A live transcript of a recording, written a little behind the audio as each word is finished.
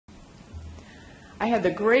I had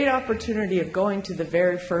the great opportunity of going to the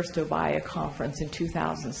very first GEOBIA conference in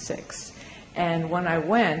 2006. And when I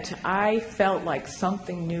went, I felt like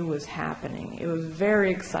something new was happening. It was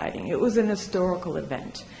very exciting. It was an historical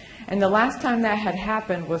event. And the last time that had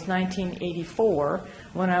happened was 1984,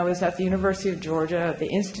 when I was at the University of Georgia, at the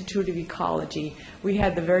Institute of Ecology. We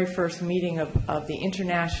had the very first meeting of the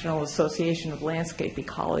International Association of Landscape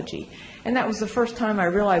Ecology. And that was the first time I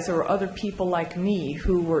realized there were other people like me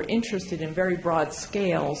who were interested in very broad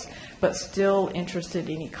scales, but still interested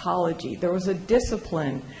in ecology. There was a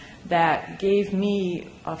discipline that gave me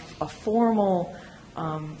a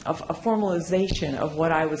formalization of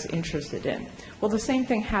what I was interested in. Well, the same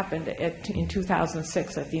thing happened in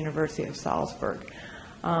 2006 at the University of Salzburg.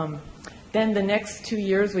 Then the next 2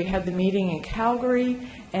 years we had the meeting in Calgary,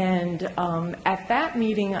 and at that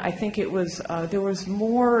meeting I think it was there was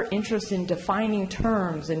more interest in defining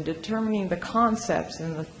terms and determining the concepts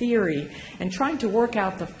and the theory and trying to work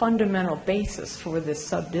out the fundamental basis for this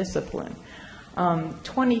subdiscipline.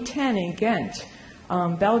 2010 in Ghent,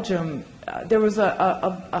 Belgium, there was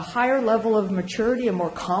a higher level of maturity and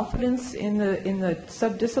more confidence in the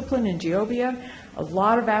subdiscipline in GEOBIA. A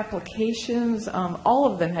lot of applications, all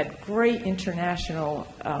of them had great international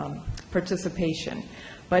participation.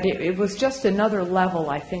 But it was just another level,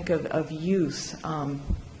 I think, of use of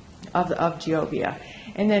GEOBIA.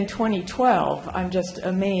 And then 2012, I'm just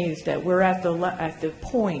amazed that we're at the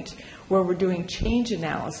point where we're doing change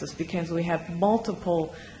analysis because we have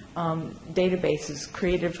multiple databases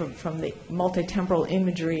created from the multitemporal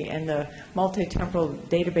imagery and the multitemporal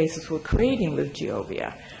databases we're creating with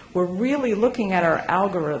GEOBIA. We're really looking at our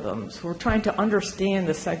algorithms. We're trying to understand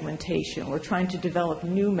the segmentation. We're trying to develop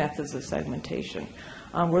new methods of segmentation.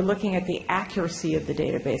 We're looking at the accuracy of the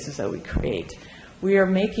databases that we create. We are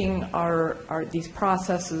making these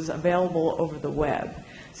processes available over the web.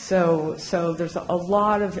 So there's a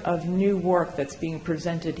lot of new work that's being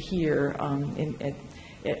presented here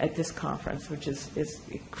at this conference, which is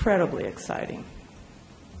incredibly exciting.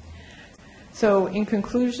 So in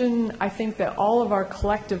conclusion, I think that all of our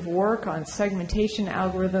collective work on segmentation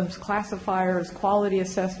algorithms, classifiers, quality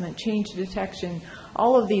assessment, change detection,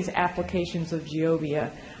 all of these applications of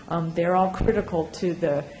GEOBIA, they're all critical to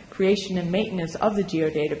the creation and maintenance of the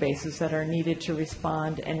geodatabases that are needed to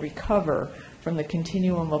respond and recover from the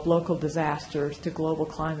continuum of local disasters to global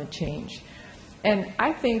climate change. And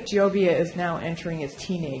I think GEOBIA is now entering its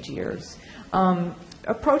teenage years.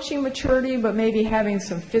 Approaching maturity, but maybe having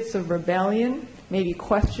some fits of rebellion, maybe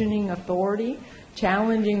questioning authority,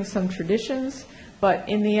 challenging some traditions, but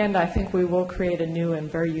in the end I think we will create a new and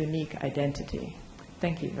very unique identity.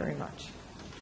 Thank you very much.